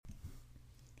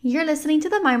You're listening to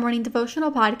the My Morning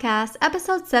Devotional Podcast,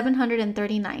 episode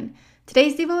 739.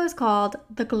 Today's Devo is called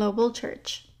The Global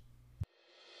Church.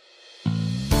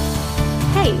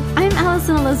 Hey, I'm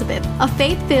Allison Elizabeth, a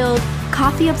faith-filled,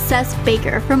 coffee-obsessed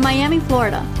baker from Miami,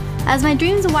 Florida. As my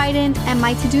dreams widened and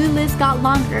my to-do list got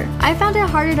longer, I found it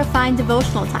harder to find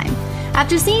devotional time.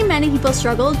 After seeing many people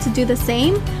struggle to do the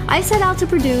same, I set out to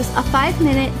produce a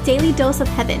 5-minute daily dose of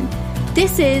heaven.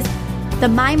 This is the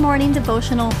My Morning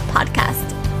Devotional Podcast.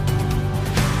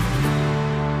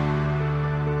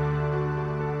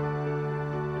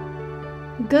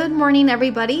 Good morning,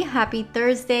 everybody. Happy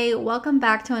Thursday. Welcome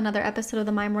back to another episode of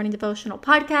the My Morning Devotional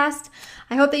Podcast.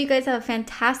 I hope that you guys have a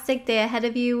fantastic day ahead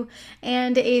of you.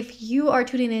 And if you are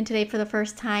tuning in today for the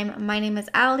first time, my name is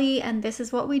Allie, and this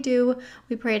is what we do.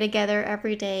 We pray together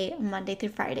every day, Monday through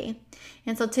Friday.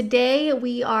 And so today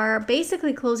we are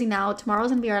basically closing out. Tomorrow's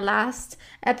going to be our last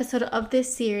episode of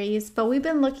this series, but we've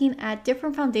been looking at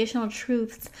different foundational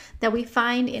truths that we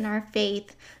find in our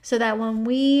faith so that when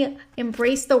we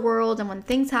embrace the world and when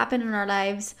things happen in our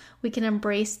lives, we can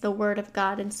embrace the Word of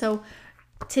God. And so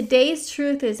today's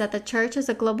truth is that the church is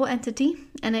a global entity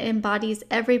and it embodies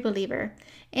every believer,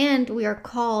 and we are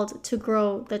called to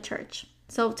grow the church.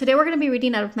 So today we're going to be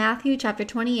reading out of Matthew chapter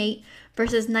 28,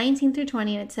 verses 19 through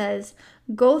 20, and it says,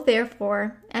 "Go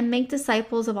therefore and make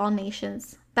disciples of all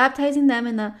nations, baptizing them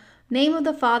in the name of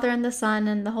the Father and the Son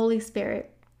and the Holy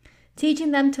Spirit,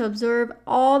 teaching them to observe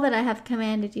all that I have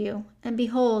commanded you. And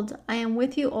behold, I am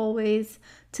with you always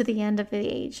to the end of the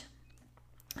age."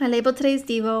 I labeled today's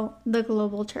Devo, the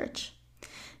Global Church.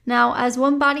 Now, as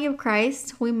one body of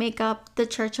Christ, we make up the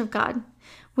Church of God.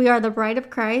 We are the bride of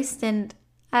Christ, and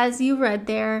as you read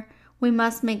there, we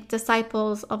must make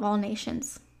disciples of all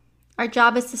nations. Our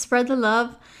job is to spread the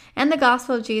love and the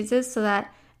gospel of Jesus so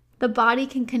that the body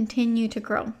can continue to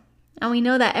grow. And we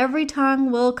know that every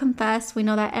tongue will confess. We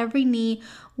know that every knee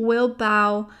will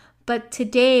bow. But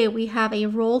today we have a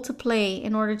role to play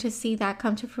in order to see that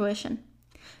come to fruition.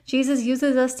 Jesus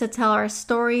uses us to tell our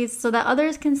stories so that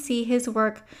others can see his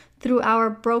work through our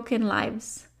broken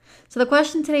lives. So the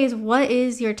question today is, what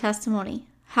is your testimony?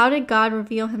 How did God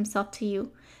reveal himself to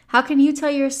you? How can you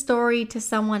tell your story to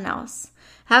someone else?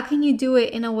 How can you do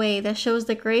it in a way that shows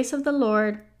the grace of the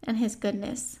Lord and his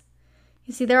goodness?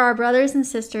 You see, there are brothers and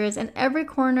sisters in every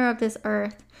corner of this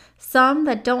earth, some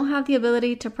that don't have the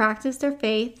ability to practice their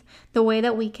faith the way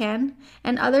that we can,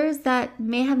 and others that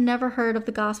may have never heard of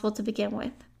the gospel to begin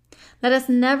with. Let us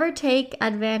never take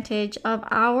advantage of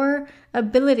our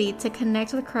ability to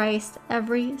connect with Christ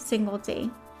every single day.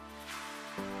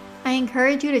 I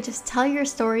encourage you to just tell your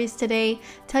stories today,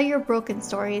 tell your broken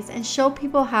stories, and show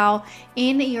people how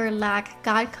in your lack,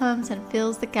 God comes and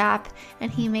fills the gap and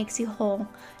he makes you whole.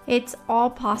 It's all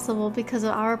possible because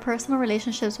of our personal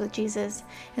relationships with Jesus.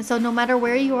 And so no matter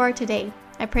where you are today,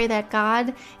 I pray that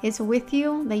God is with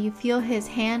you, that you feel his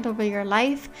hand over your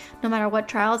life, no matter what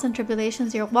trials and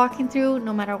tribulations you're walking through,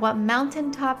 no matter what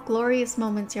mountaintop glorious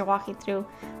moments you're walking through.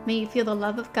 May you feel the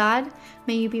love of God.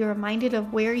 May you be reminded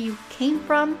of where you came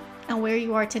from and where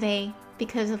you are today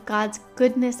because of God's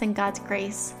goodness and God's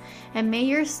grace. And may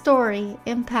your story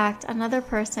impact another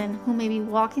person who may be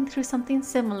walking through something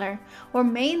similar or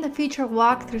may in the future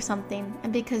walk through something.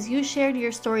 And because you shared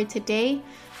your story today,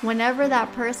 whenever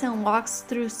that person walks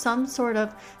through some sort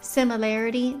of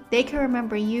similarity, they can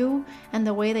remember you and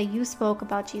the way that you spoke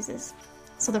about Jesus.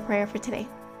 So the prayer for today.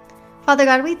 Father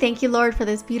God, we thank you, Lord, for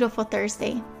this beautiful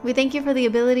Thursday. We thank you for the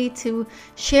ability to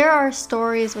share our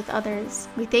stories with others.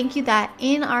 We thank you that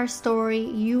in our story,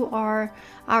 you are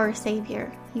our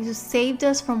Savior. You saved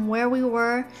us from where we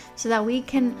were so that we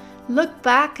can look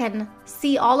back and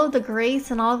see all of the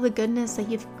grace and all of the goodness that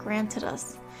you've granted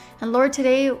us. And Lord,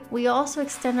 today we also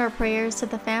extend our prayers to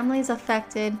the families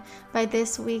affected by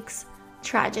this week's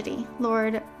tragedy.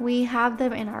 Lord, we have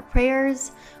them in our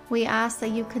prayers. We ask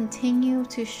that you continue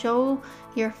to show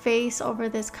your face over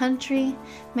this country.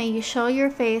 May you show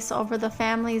your face over the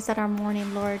families that are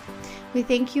mourning, Lord. We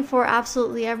thank you for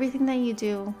absolutely everything that you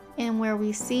do and where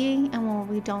we see and where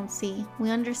we don't see. We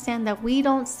understand that we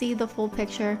don't see the full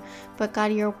picture, but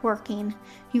God, you're working.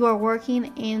 You are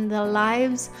working in the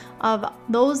lives of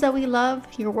those that we love.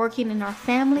 You're working in our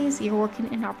families. You're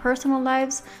working in our personal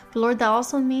lives. But Lord, that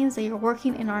also means that you're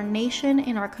working in our nation,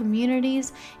 in our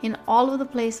communities, in all of the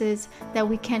places that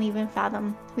we can't even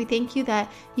fathom. We thank you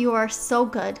that you are so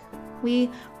good.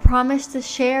 We promise to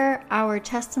share our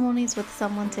testimonies with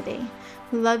someone today.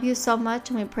 We love you so much,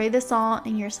 and we pray this all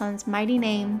in your Son's mighty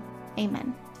name.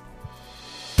 Amen.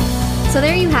 So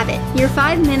there you have it, your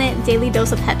 5-minute daily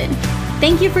dose of heaven.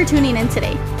 Thank you for tuning in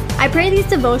today. I pray these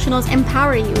devotionals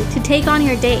empower you to take on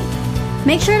your day.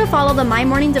 Make sure to follow the My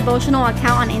Morning Devotional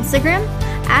account on Instagram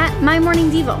at My Morning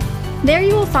Devo. There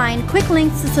you will find quick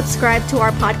links to subscribe to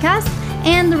our podcast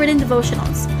and the written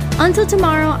devotionals. Until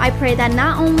tomorrow, I pray that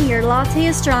not only your latte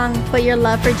is strong, but your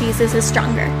love for Jesus is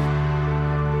stronger.